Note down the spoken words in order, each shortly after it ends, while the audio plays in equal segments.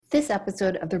This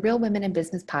episode of the Real Women in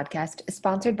Business podcast is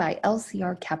sponsored by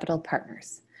LCR Capital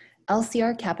Partners.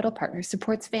 LCR Capital Partners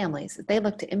supports families as they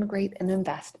look to immigrate and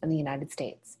invest in the United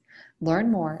States. Learn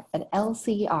more at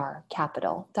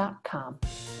lcrcapital.com.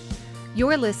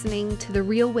 You're listening to the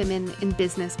Real Women in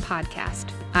Business podcast.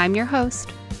 I'm your host,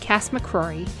 Cass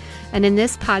McCrory, and in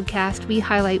this podcast, we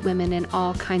highlight women in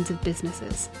all kinds of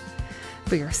businesses.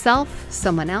 For yourself,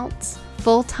 someone else,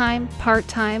 full-time,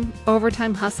 part-time,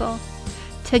 overtime hustle,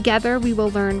 together we will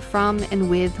learn from and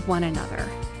with one another.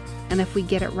 And if we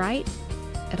get it right,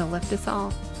 it'll lift us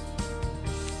all.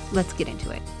 Let's get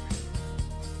into it.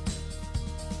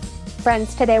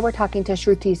 Friends, today we're talking to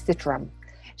Shruti Sitram.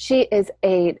 She is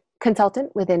a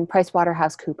consultant within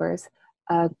PricewaterhouseCoopers,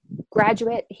 a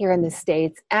graduate here in the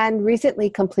States, and recently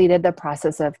completed the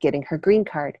process of getting her green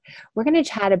card. We're going to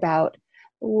chat about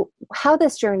how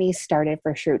this journey started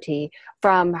for Shruti,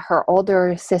 from her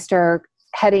older sister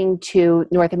heading to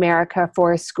North America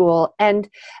for school, and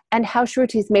how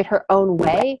Shruti's made her own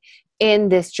way in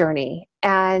this journey,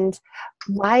 and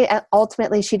why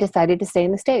ultimately she decided to stay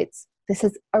in the States. This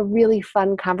is a really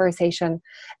fun conversation.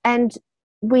 And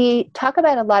we talk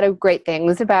about a lot of great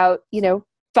things about,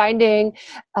 finding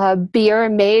beer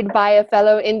made by a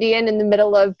fellow Indian in the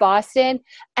middle of Boston.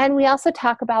 And we also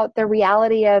talk about the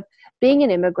reality of being an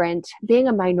immigrant, being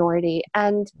a minority,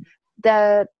 and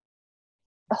the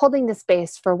holding the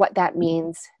space for what that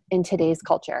means in today's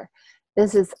culture.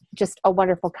 This is just a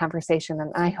wonderful conversation,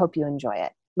 and I hope you enjoy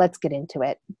it. Let's get into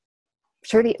it.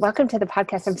 Shruti, welcome to the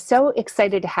podcast. I'm so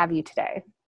excited to have you today.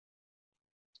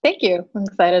 Thank you. I'm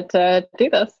excited to do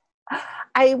this.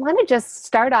 I want to just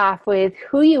start off with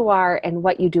who you are and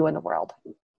what you do in the world.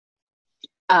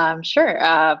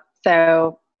 Sure.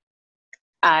 So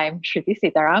I'm Shruti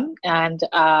Sitharam, and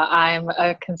I'm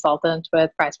a consultant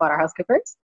with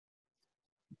PricewaterhouseCoopers.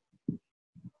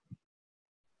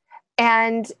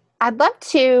 And I'd love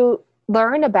to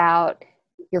learn about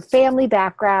your family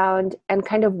background and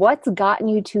kind of what's gotten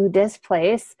you to this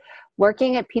place,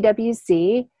 working at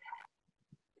PwC,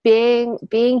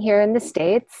 being here in the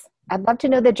States. I'd love to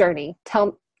know the journey.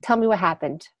 Tell me what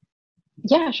happened.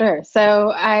 Yeah, sure.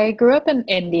 So I grew up in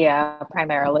India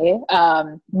primarily,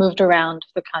 moved around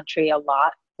the country a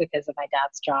lot because of my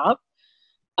dad's job.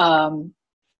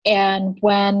 And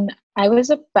when I was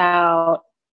about,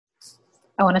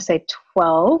 I want to say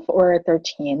 12 or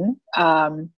 13,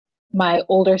 my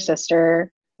older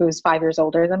sister, who's 5 years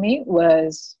older than me,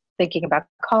 was thinking about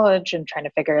college and trying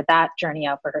to figure that journey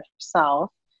out for herself.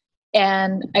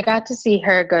 And I got to see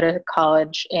her go to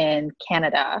college in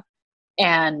Canada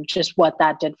and just what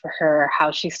that did for her,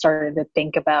 how she started to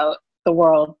think about the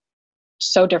world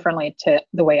so differently to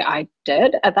the way I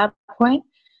did at that point.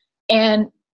 And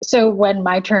so when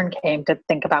my turn came to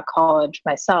think about college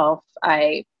myself,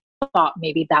 I thought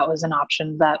maybe that was an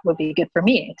option that would be good for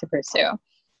me to pursue.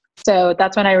 So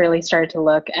that's when I really started to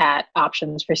look at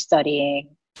options for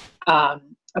studying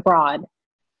abroad.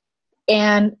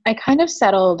 And I kind of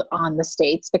settled on the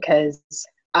States because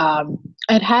I'd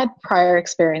had prior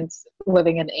experience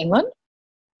living in England.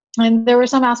 And there were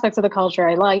some aspects of the culture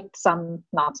I liked, some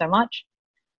not so much.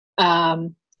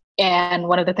 And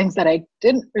one of the things that I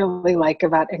didn't really like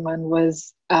about England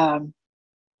was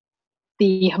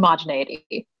the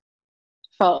homogeneity.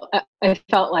 I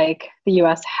felt like the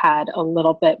U.S. had a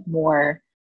little bit more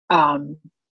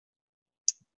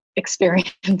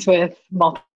experience with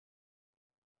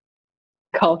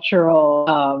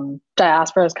multicultural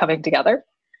diasporas coming together.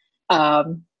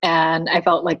 And I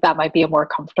felt like that might be a more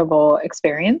comfortable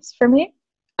experience for me.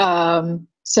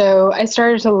 So I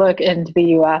started to look into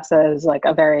the U.S. as like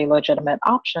a very legitimate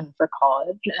option for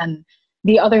college. And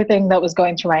the other thing that was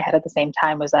going through my head at the same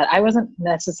time was that I wasn't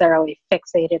necessarily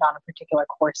fixated on a particular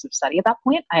course of study at that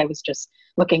point. I was just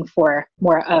looking for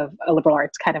more of a liberal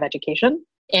arts kind of education.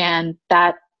 And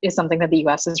that is something that the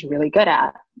US is really good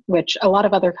at, which a lot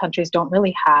of other countries don't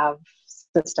really have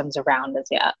systems around as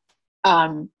yet.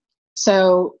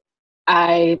 So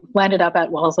I landed up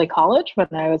at Wellesley College when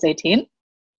I was 18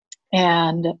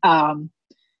 and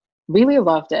really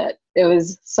loved it. It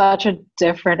was such a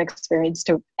different experience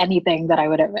to anything that I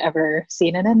would have ever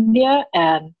seen in India,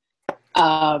 and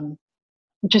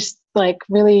just like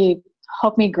really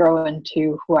helped me grow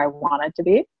into who I wanted to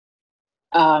be.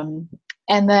 And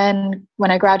then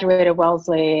when I graduated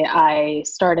Wellesley, I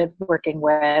started working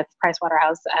with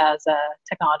Pricewaterhouse as a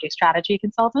technology strategy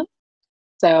consultant.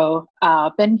 So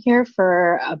I've been here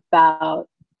for about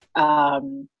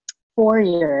 4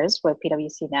 years with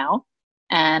PwC now.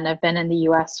 And I've been in the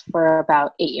US for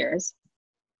about 8 years.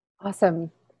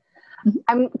 Awesome.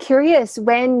 I'm curious,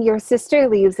 when your sister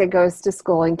leaves and goes to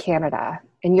school in Canada,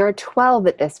 and you're 12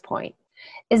 at this point.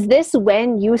 Is this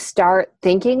when you start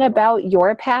thinking about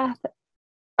your path,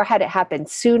 or had it happened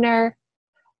sooner?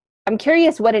 I'm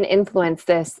curious what an influence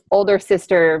this older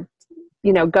sister,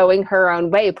 going her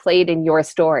own way played in your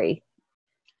story.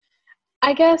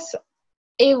 I guess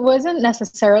it wasn't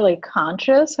necessarily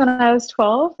conscious when I was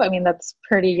 12. I mean, that's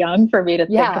pretty young for me to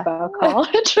think about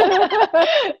college.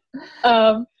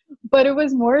 But it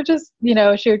was more just,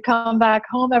 she would come back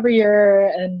home every year,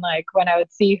 and like when I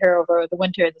would see her over the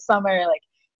winter and the summer, like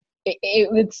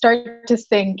it would start to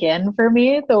sink in for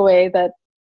me the way that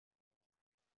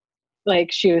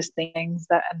like she was things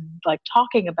that and like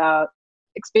talking about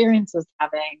experiences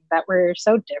having that were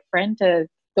so different to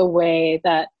the way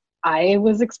that I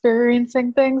was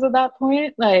experiencing things at that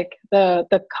point. Like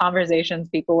the conversations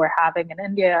people were having in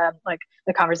India, like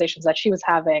the conversations that she was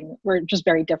having were just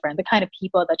very different. The kind of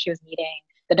people that she was meeting,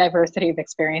 the diversity of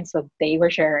experience that they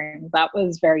were sharing, that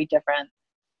was very different.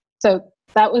 So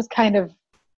that was kind of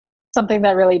something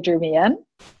that really drew me in.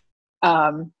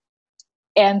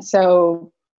 And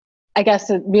so I guess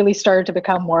it really started to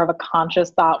become more of a conscious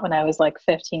thought when I was like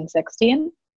 15,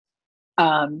 16.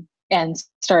 And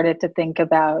started to think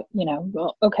about,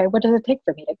 well, okay, what does it take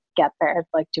for me to get there?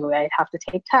 Like, do I have to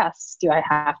take tests? Do I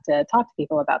have to talk to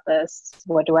people about this?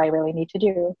 What do I really need to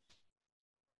do?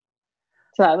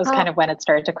 So that was kind of when it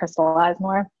started to crystallize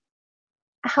more.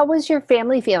 How was your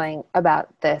family feeling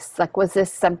about this? Like, was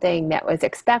this something that was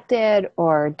expected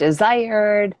or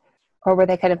desired? Or were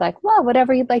they kind of like, well,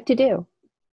 whatever you'd like to do?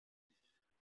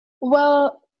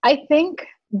 Well, I think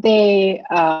they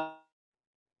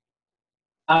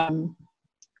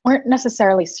weren't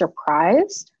necessarily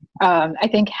surprised. I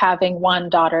think having one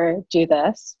daughter do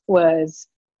this was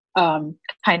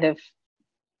kind of,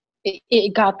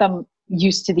 it got them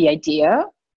used to the idea.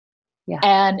 Yeah.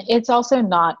 And it's also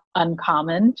not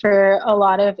uncommon for a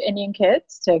lot of Indian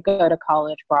kids to go to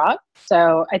college abroad.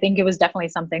 So I think it was definitely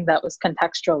something that was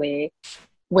contextually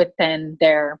within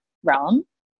their realm.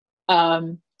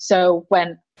 So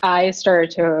when I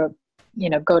started to,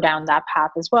 go down that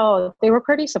path as well, they were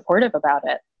pretty supportive about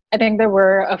it. I think there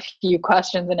were a few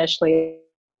questions initially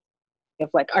of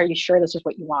like, are you sure this is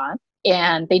what you want?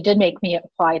 And they did make me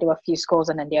apply to a few schools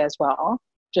in India as well,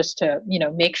 just to,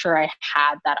 make sure I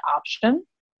had that option.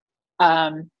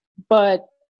 But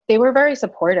they were very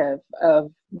supportive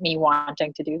of me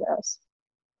wanting to do this.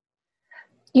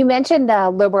 You mentioned the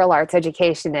liberal arts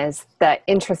education as the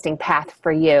interesting path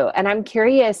for you. And I'm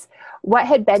curious, what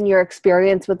had been your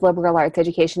experience with liberal arts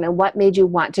education and what made you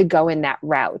want to go in that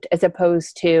route as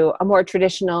opposed to a more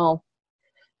traditional,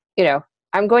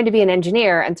 I'm going to be an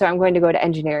engineer, and so I'm going to go to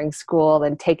engineering school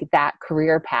and take that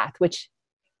career path, which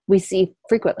we see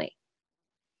frequently.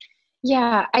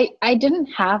 Yeah, I didn't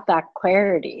have that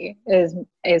clarity is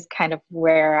kind of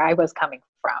where I was coming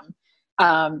from.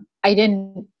 I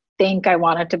didn't think I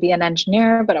wanted to be an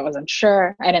engineer, but I wasn't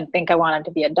sure. I didn't think I wanted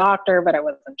to be a doctor, but I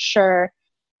wasn't sure.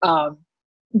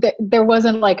 There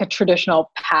wasn't like a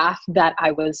traditional path that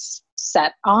I was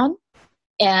set on.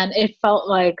 And it felt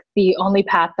like the only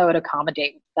path that would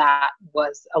accommodate that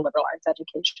was a liberal arts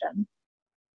education.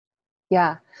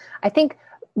 Yeah, I think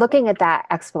looking at that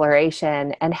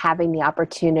exploration and having the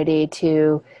opportunity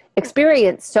to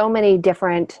experience so many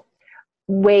different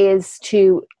ways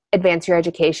to advance your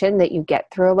education that you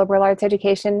get through a liberal arts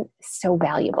education is so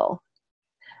valuable.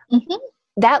 Mm-hmm.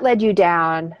 That led you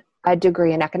down a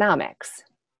degree in economics.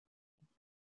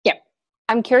 Yeah.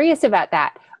 I'm curious about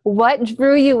that. What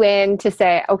drew you in to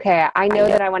say, okay, I know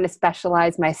that I want to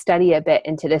specialize my study a bit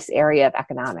into this area of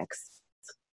economics?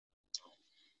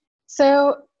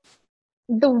 So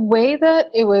the way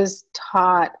that it was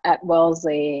taught at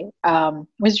Wellesley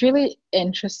was really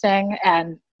interesting,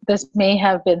 and this may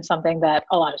have been something that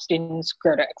a lot of students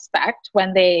grow to expect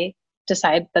when they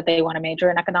decide that they want to major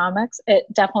in economics. It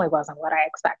definitely wasn't what I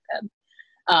expected.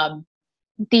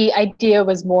 The idea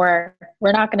was more,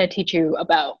 we're not going to teach you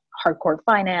about hardcore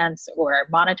finance or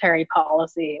monetary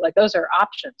policy. Like, those are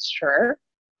options, sure.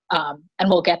 And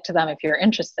we'll get to them if you're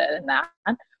interested in that.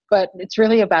 But it's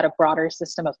really about a broader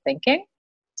system of thinking.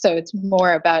 So it's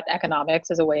more about economics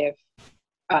as a way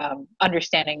of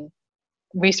understanding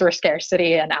resource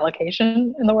scarcity and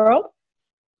allocation in the world.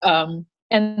 And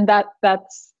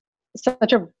that's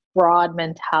such a broad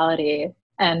mentality,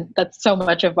 and that's so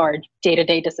much of our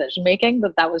day-to-day decision making,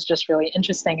 that was just really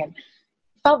interesting and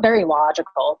felt very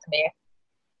logical to me.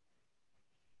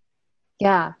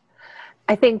 Yeah.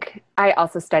 I think I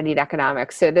also studied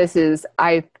economics. So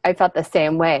I felt the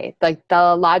same way, like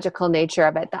the logical nature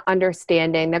of it, the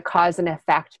understanding, the cause and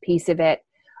effect piece of it,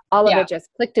 all of it just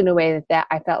clicked in a way that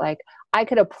I felt like I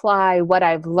could apply what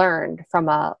I've learned from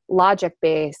a logic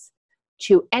base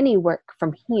to any work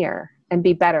from here and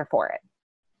be better for it.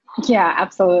 Yeah,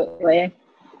 absolutely.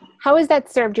 How has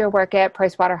that served your work at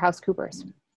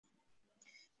PricewaterhouseCoopers?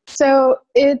 So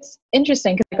it's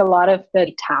interesting because like a lot of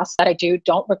the tasks that I do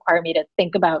don't require me to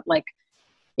think about like,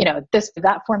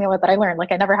 that formula that I learned.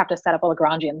 Like I never have to set up a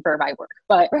Lagrangian for my work,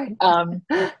 but Right.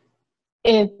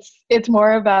 It's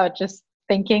more about just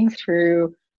thinking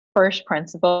through first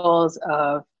principles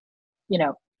of,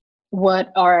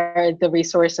 what are the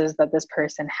resources that this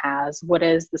person has? What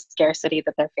is the scarcity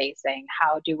that they're facing?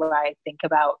 How do I think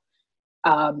about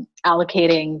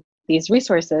allocating these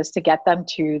resources to get them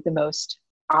to the most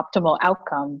optimal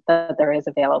outcome that there is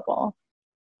available?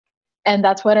 And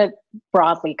that's what it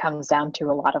broadly comes down to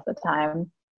a lot of the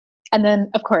time. And then,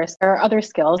 of course, there are other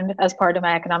skills as part of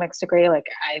my economics degree. Like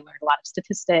I learned a lot of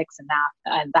statistics and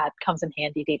math, and that comes in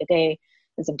handy day to day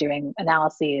as I'm doing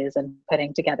analyses and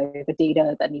putting together the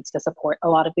data that needs to support a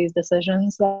lot of these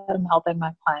decisions that I'm helping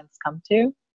my clients come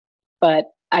to.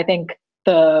 But I think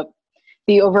the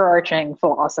overarching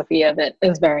philosophy of it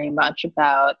is very much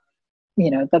about,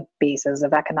 the basis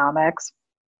of economics.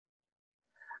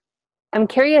 I'm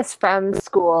curious, from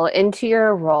school into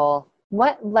your role,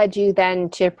 what led you then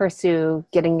to pursue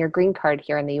getting your green card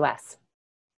here in the US?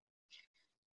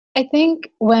 I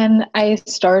think when I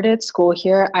started school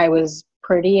here, I was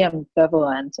pretty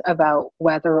ambivalent about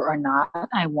whether or not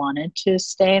I wanted to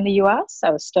stay in the US.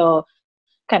 I was still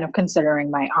kind of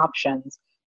considering my options.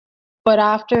 But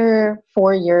after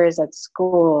 4 years at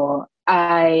school,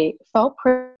 I felt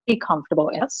pretty comfortable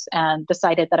in this and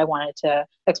decided that I wanted to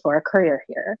explore a career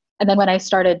here. And then when I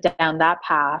started down that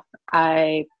path,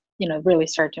 I, really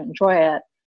started to enjoy it.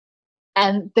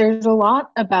 And there's a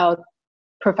lot about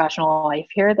professional life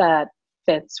here that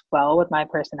fits well with my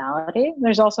personality.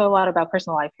 There's also a lot about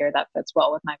personal life here that fits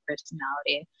well with my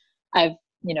personality. I've,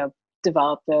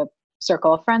 developed a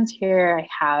circle of friends here. I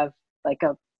have like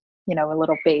a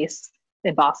little base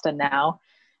in Boston now.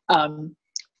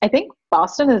 I think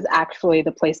Boston is actually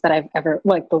the place that I've ever,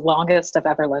 like the longest I've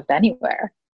ever lived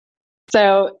anywhere.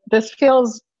 So this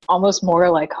feels almost more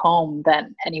like home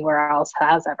than anywhere else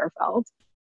has ever felt.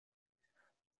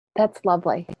 That's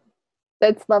lovely.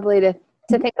 That's lovely to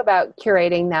think about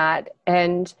curating that.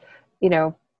 And,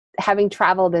 having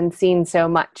traveled and seen so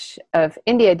much of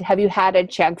India, have you had a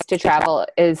chance to travel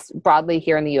as broadly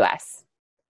here in the US?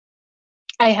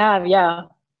 I have, yeah.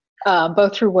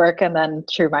 Both through work and then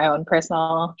through my own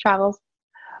personal travels.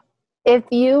 If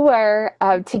you were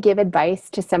to give advice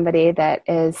to somebody that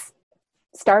is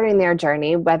starting their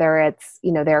journey, whether it's,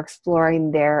 they're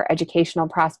exploring their educational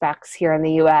prospects here in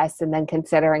the US and then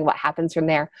considering what happens from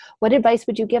there, what advice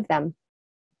would you give them?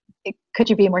 Could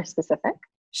you be more specific?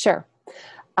 Sure.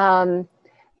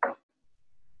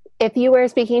 If you were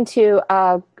speaking to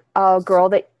a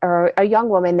girl or a young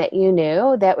woman that you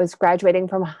knew that was graduating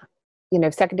from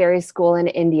secondary school in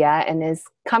India and is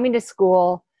coming to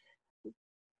school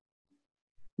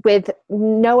with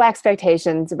no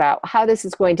expectations about how this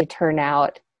is going to turn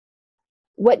out,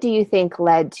 what do you think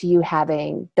led to you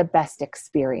having the best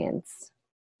experience?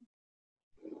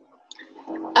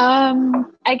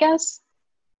 I guess,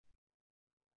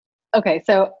 okay,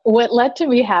 so what led to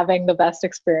me having the best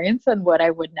experience and what I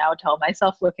would now tell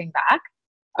myself looking back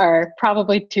are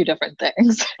probably two different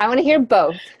things. I want to hear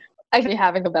both. I think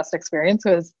having the best experience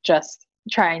was just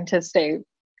trying to stay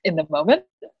in the moment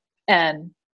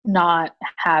and not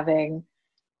having,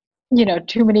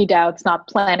 too many doubts, not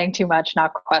planning too much,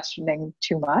 not questioning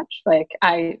too much. Like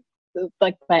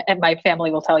my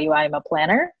family will tell you I'm a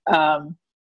planner.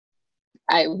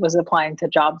 I was applying to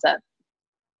jobs at,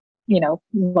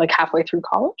 like halfway through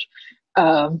college.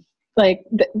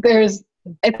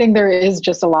 I think there is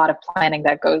just a lot of planning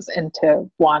that goes into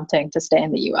wanting to stay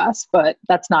in the US, but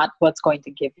that's not what's going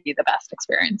to give you the best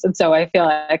experience. And so I feel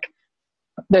like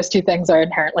those two things are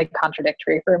inherently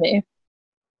contradictory for me.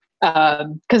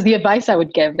 Because the advice I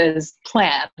would give is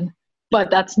plan,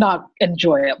 but that's not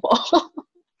enjoyable.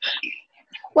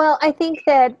 Well, I think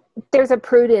that there's a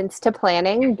prudence to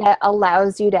planning that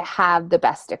allows you to have the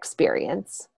best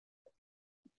experience.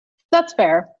 That's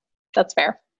fair.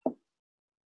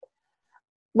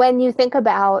 When you think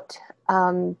about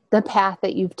the path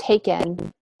that you've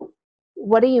taken,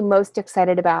 what are you most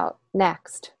excited about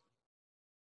next?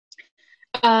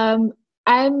 I'm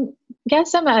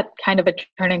at kind of a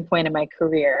turning point in my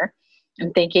career.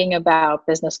 I'm thinking about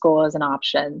business school as an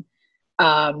option.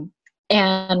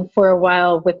 And for a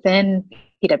while within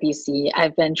PwC,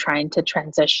 I've been trying to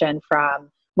transition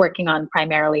from working on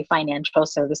primarily financial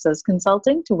services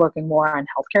consulting to working more on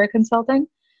healthcare consulting.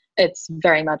 it's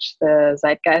very much the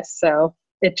zeitgeist. So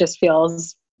it just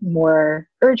feels more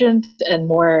urgent and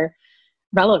more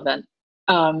relevant.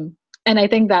 And I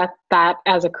think that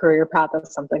as a career path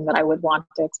is something that I would want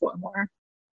to explore more.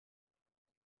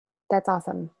 That's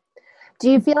awesome. Do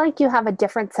you feel like you have a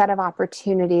different set of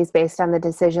opportunities based on the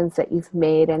decisions that you've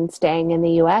made in staying in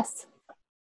the US?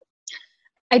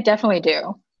 I definitely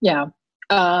do. Yeah.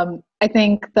 I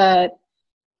think that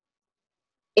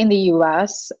in the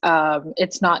US,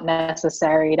 it's not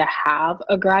necessary to have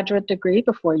a graduate degree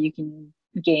before you can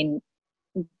gain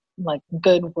like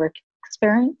good work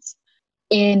experience.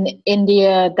 In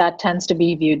India, that tends to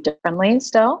be viewed differently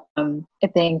still. I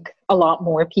think a lot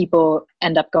more people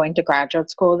end up going to graduate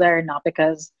school there, not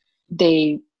because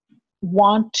they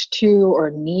want to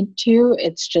or need to.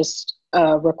 It's just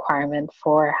a requirement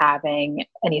for having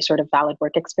any sort of valid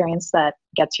work experience that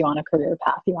gets you on a career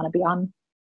path you want to be on.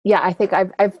 Yeah, I think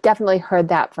I've definitely heard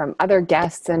that from other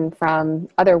guests and from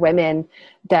other women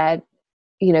that,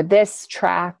 you know, this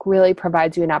track really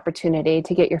provides you an opportunity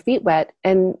to get your feet wet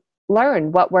and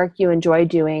learn what work you enjoy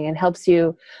doing, and helps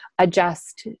you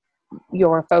adjust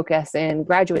your focus in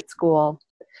graduate school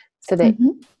so that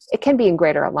it can be in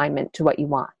greater alignment to what you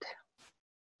want.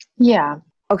 Yeah.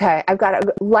 Okay, I've got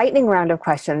a lightning round of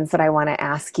questions that I want to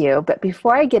ask you. But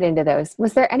before I get into those,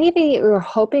 was there anything that we were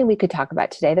hoping we could talk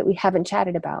about today that we haven't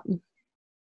chatted about?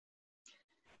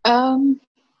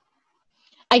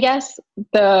 I guess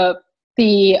the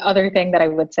other thing that I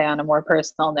would say on a more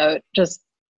personal note, just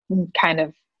kind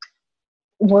of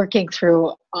working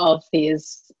through all of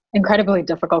these incredibly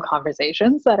difficult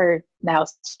conversations that are now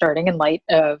starting in light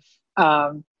of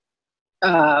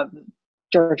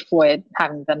George Floyd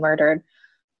having been murdered.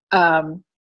 That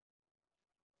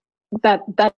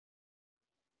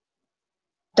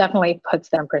definitely puts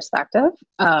them in perspective.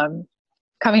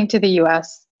 Coming to the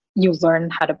US, you learn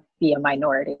how to be a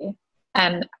minority.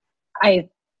 And I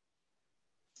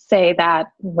say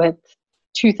that with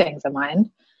two things in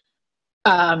mind.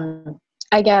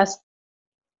 I guess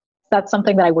that's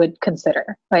something that I would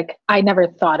consider. Like, I never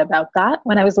thought about that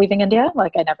when I was leaving India.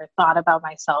 Like, I never thought about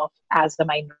myself as a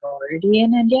minority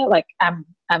in India. Like, I'm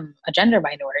a gender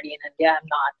minority in India. I'm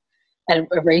not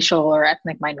a racial or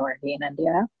ethnic minority in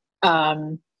India.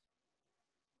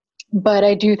 But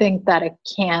I do think that it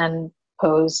can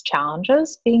pose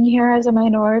challenges being here as a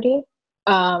minority.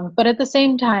 But at the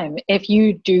same time, if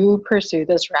you do pursue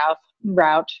this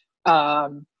route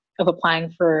of applying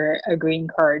for a green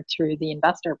card through the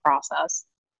investor process,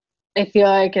 I feel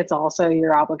like it's also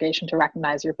your obligation to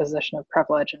recognize your position of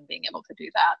privilege and being able to do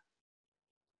that.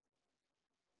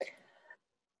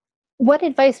 What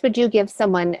advice would you give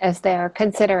someone as they're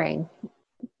considering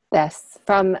this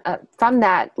from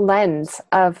that lens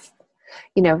of,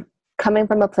 you know, coming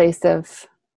from a place of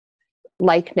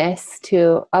likeness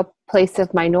to a place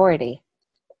of minority?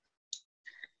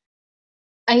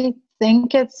 I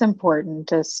think it's important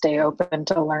to stay open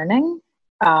to learning,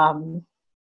 and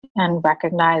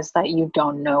recognize that you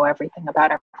don't know everything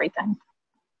about everything.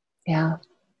 Yeah,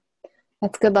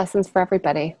 that's good lessons for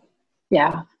everybody.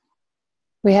 Yeah.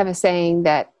 We have a saying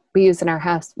that we use in our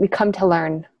house: we come to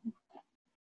learn.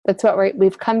 That's what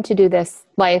we've come to do this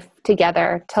life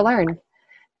together to learn.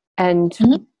 And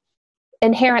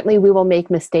inherently, we will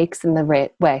make mistakes in the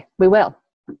right way. We will.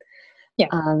 Yeah.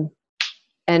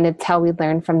 And it's how we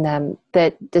learn from them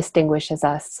that distinguishes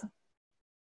us.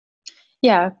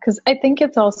 Yeah, because I think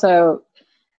it's also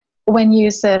when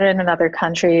you sit in another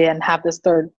country and have this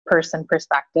third person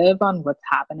perspective on what's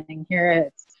happening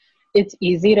here, it's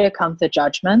easy to come to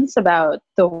judgments about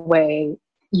the way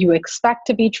you expect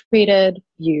to be treated,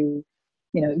 you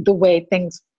know, the way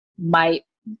things might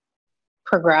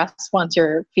progress once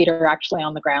your feet are actually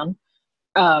on the ground.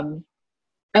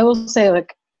 I will say,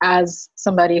 like, as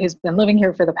somebody who's been living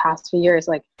here for the past few years,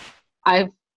 like, I've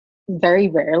very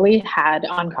rarely had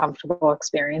uncomfortable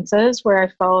experiences where I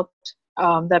felt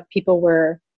that people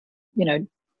were, you know,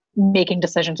 making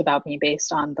decisions about me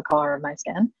based on the color of my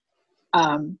skin.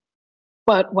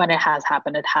 But when it has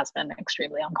happened, it has been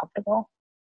extremely uncomfortable.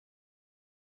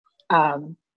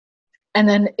 And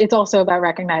then it's also about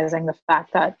recognizing the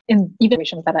fact that in even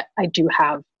situations that I do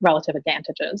have relative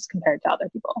advantages compared to other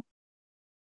people.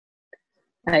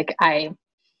 Like, I,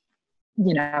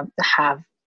 you know, have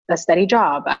a steady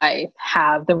job. I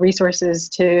have the resources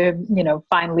to, you know,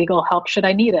 find legal help should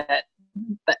I need it.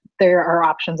 But there are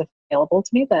options available to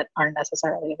me that aren't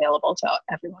necessarily available to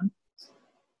everyone.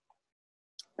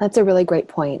 That's a really great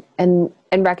point. And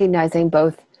recognizing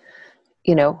both,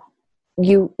 you know,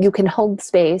 you can hold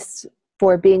space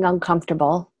for being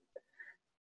uncomfortable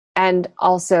and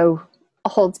also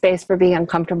hold space for being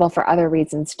uncomfortable for other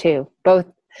reasons too. Both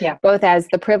Yeah. both as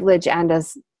the privilege and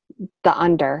as the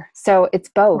under. So it's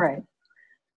both. Right.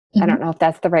 I don't know if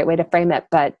that's the right way to frame it,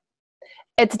 but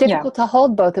it's difficult to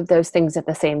hold both of those things at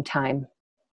the same time.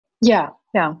 Yeah.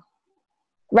 Yeah.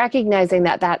 Recognizing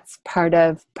that that's part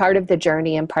of the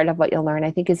journey and part of what you'll learn,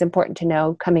 I think is important to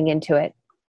know coming into it.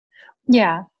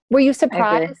 Yeah. Were you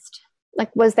surprised?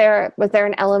 Like, was there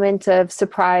an element of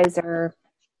surprise or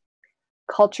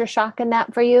culture shock in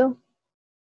that for you?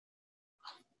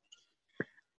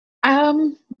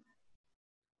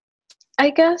 I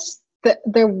guess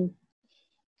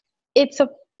it's a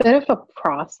bit of a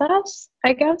process,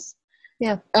 I guess.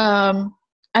 Yeah.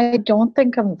 I don't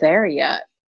think I'm there yet.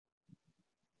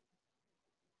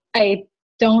 I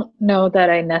don't know that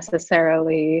I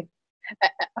necessarily,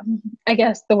 I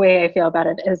guess the way I feel about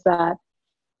it is that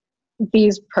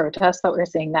these protests that we're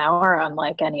seeing now are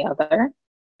unlike any other.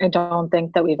 I don't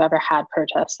think that we've ever had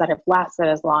protests that have lasted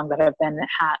as long, that have been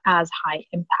as high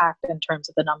impact in terms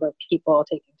of the number of people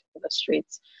taking to the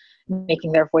streets,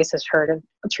 making their voices heard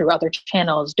through other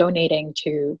channels, donating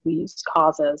to these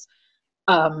causes.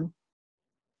 And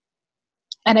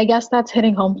I guess that's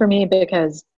hitting home for me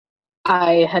because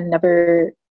I had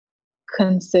never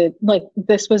considered, like,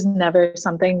 this was never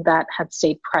something that had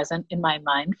stayed present in my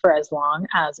mind for as long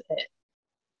as it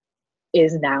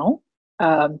is now.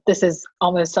 This is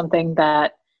almost something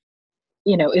that,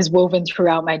 is woven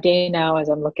throughout my day now as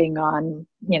I'm looking on,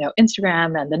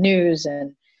 Instagram and the news,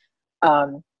 and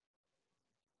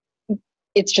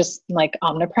it's just like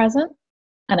omnipresent.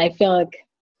 And I feel like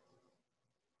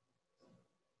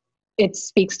it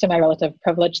speaks to my relative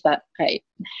privilege that I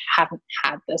haven't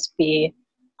had this be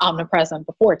omnipresent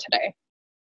before today.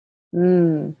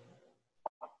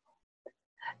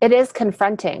 It is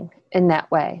confronting in that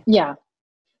way. Yeah.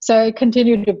 So I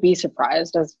continue to be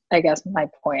surprised, as I guess my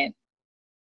point,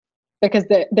 because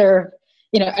there,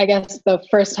 I guess the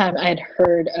first time I'd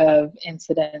heard of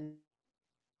incidents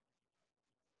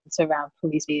around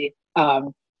police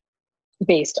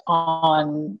based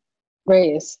on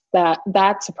race,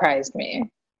 that surprised me.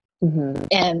 Mm-hmm.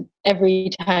 And every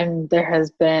time there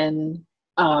has been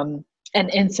an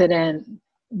incident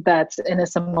that's in a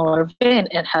similar vein,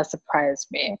 it has surprised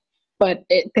me. But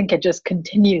I think it just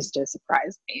continues to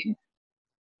surprise me.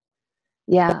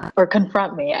 Yeah. Or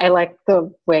confront me. I like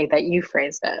the way that you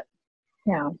phrased it.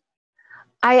 Yeah.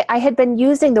 I had been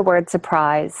using the word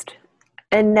surprised,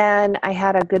 and then I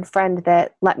had a good friend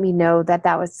that let me know that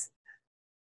was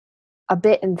a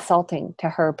bit insulting to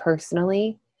her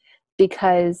personally,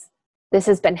 because this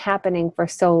has been happening for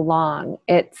so long.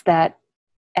 It's that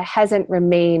it hasn't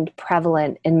remained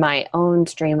prevalent in my own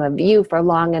stream of view for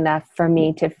long enough for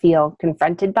me to feel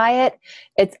confronted by it.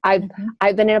 I've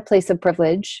been in a place of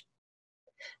privilege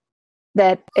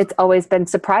that it's always been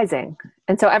surprising.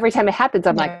 And so every time it happens,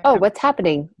 I'm like, oh, what's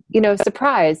happening?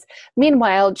 Surprise.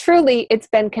 Meanwhile, truly, it's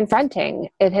been confronting.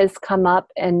 It has come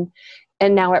up and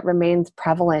now it remains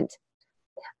prevalent.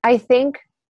 I think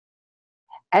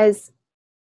as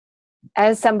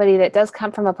somebody that does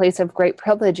come from a place of great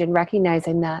privilege and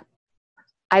recognizing that,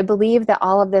 I believe that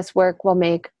all of this work will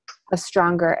make us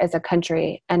stronger as a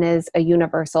country and as a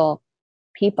universal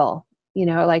people. We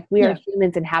are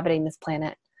humans inhabiting this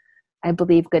planet. I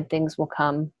believe good things will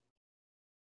come.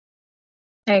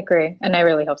 I agree. And I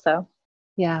really hope so.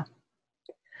 Yeah.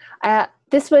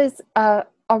 This was a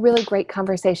really great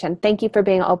conversation. Thank you for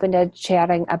being open to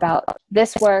chatting about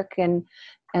this work and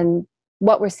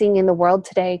what we're seeing in the world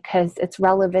today, because it's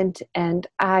relevant, and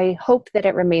I hope that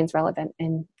it remains relevant,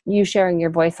 and you sharing your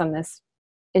voice on this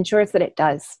ensures that it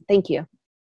does. Thank you.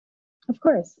 Of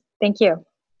course. Thank you.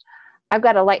 I've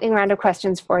got a lightning round of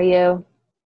questions for you.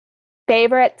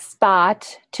 Favorite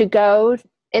spot to go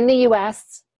in the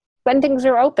US when things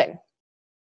are open?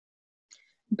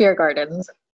 Beer gardens.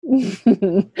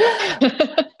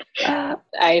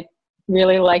 I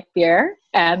really like beer,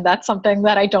 and that's something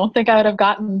that I don't think I would have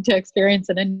gotten to experience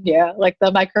in India. Like,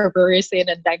 the microbrewery scene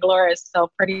in Bangalore is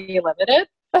still pretty limited.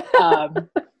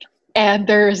 And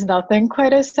there's nothing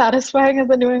quite as satisfying as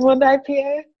a New England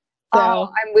IPA. So,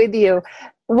 I'm with you.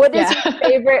 What is your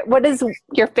favorite? What is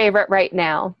your favorite right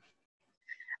now?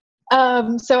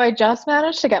 So I just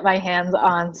managed to get my hands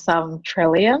on some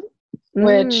Trillium,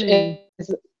 which is,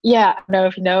 I don't know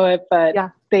if you know it, but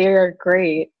they are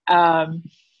great.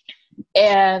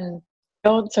 And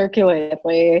don't circulate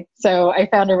it. So I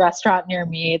found a restaurant near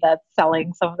me that's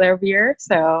selling some of their beer.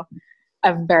 So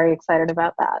I'm very excited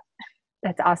about that.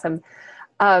 That's awesome.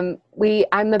 I'm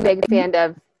a big fan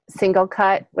of Single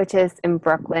Cut, which is in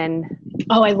Brooklyn.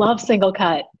 Oh, I love Single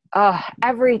Cut.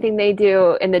 Everything they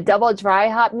do in the double dry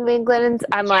hop New England's,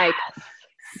 I'm like,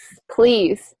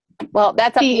 please Well,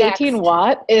 that's up the next. 18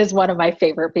 watt is one of my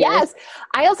favorite beers. Yes.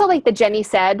 I also like the Jenny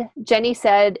Said. Jenny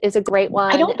Said is a great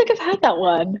one. I don't think I've had that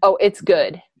one. Oh, it's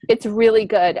good. It's really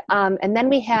good. And then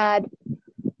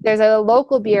there's a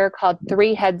local beer called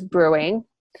Three Heads Brewing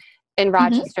in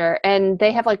Rochester, and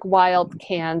they have like wild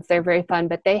cans. They're very fun,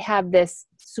 but they have this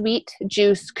Sweet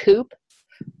Juice Coupe,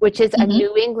 which is a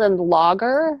New England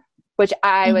lager, which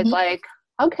I was like,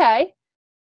 okay,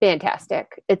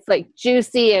 fantastic. It's like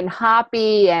juicy and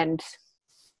hoppy, and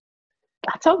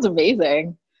that sounds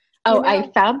amazing. Oh,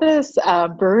 I found this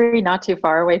brewery not too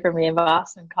far away from me in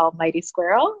Boston called Mighty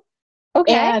Squirrel.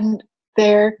 Okay. And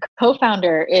their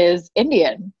co-founder is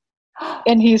Indian,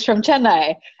 and he's from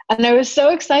Chennai. And I was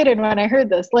so excited when I heard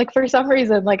this. Like, for some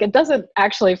reason, like, it doesn't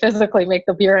actually physically make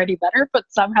the beer any better, but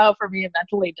somehow for me it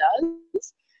mentally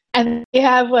does. And they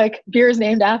have like beers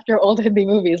named after old Hindi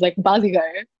movies like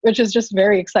Bazigar, which is just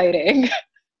very exciting.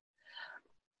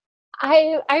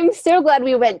 I'm so glad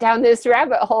we went down this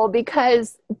rabbit hole,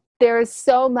 because there's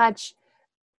so much.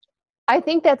 I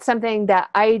think that's something that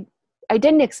I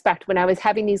didn't expect when I was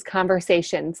having these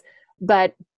conversations,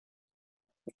 but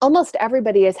almost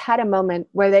everybody has had a moment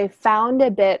where they found a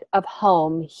bit of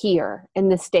home here in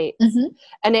the States,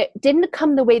 and it didn't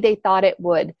come the way they thought it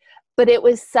would, but it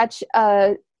was such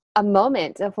a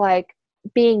moment of like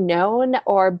being known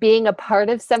or being a part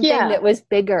of something that was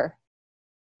bigger.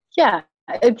 Yeah.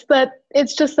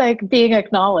 It's just like being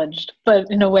acknowledged, but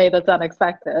in a way that's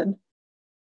unexpected.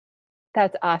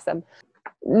 That's awesome.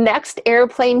 Next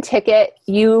airplane ticket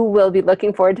you will be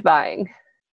looking forward to buying?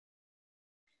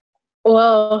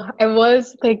 Well, I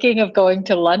was thinking of going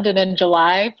to London in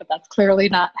July, but that's clearly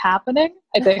not happening.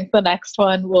 I think the next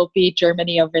one will be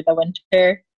Germany over the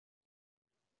winter.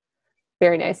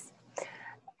 Very nice.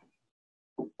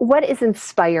 What is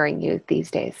inspiring you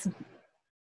these days?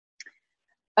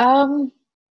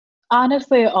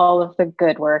 Honestly, all of the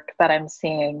good work that I'm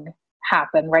seeing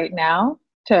happen right now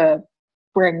to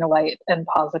bring light and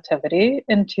positivity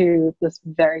into this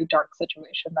very dark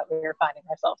situation that we are finding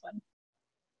ourselves in.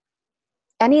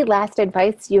 Any last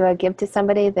advice you would give to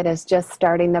somebody that is just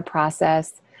starting the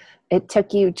process? It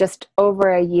took you just over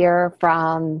a year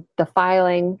from the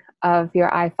filing of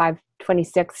your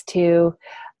I-526 to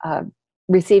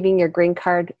receiving your green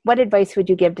card. What advice would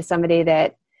you give to somebody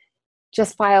that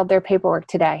just filed their paperwork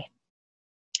today?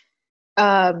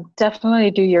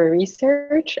 Definitely do your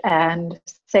research and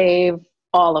save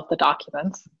all of the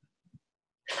documents.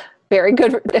 Very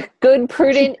good,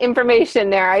 prudent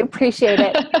information there. I appreciate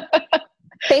it.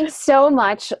 Thanks so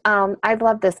much. I've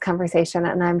loved this conversation,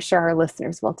 and I'm sure our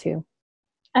listeners will too.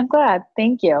 I'm glad.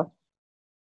 Thank you.